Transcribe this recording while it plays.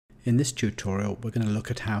In this tutorial, we're going to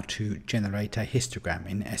look at how to generate a histogram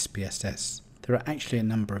in SPSS. There are actually a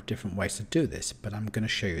number of different ways to do this, but I'm going to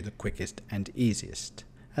show you the quickest and easiest.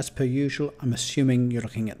 As per usual, I'm assuming you're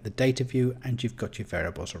looking at the data view and you've got your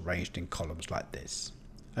variables arranged in columns like this.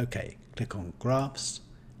 Okay, click on Graphs,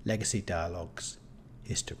 Legacy Dialogues,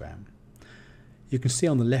 Histogram. You can see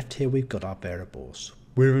on the left here we've got our variables.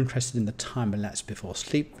 We're interested in the time elapsed before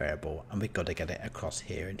sleep variable, and we've got to get it across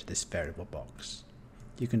here into this variable box.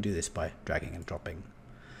 You can do this by dragging and dropping.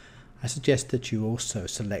 I suggest that you also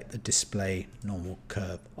select the Display Normal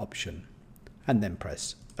Curve option and then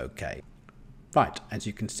press OK. Right, as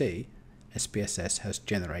you can see, SPSS has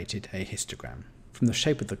generated a histogram. From the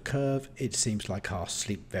shape of the curve, it seems like our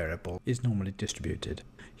sleep variable is normally distributed.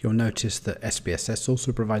 You'll notice that SPSS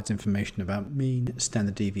also provides information about mean,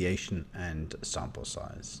 standard deviation and sample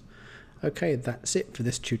size. Okay, that's it for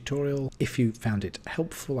this tutorial. If you found it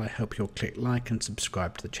helpful, I hope you'll click like and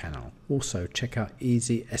subscribe to the channel. Also, check out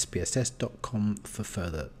easyspss.com for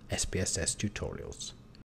further SPSS tutorials.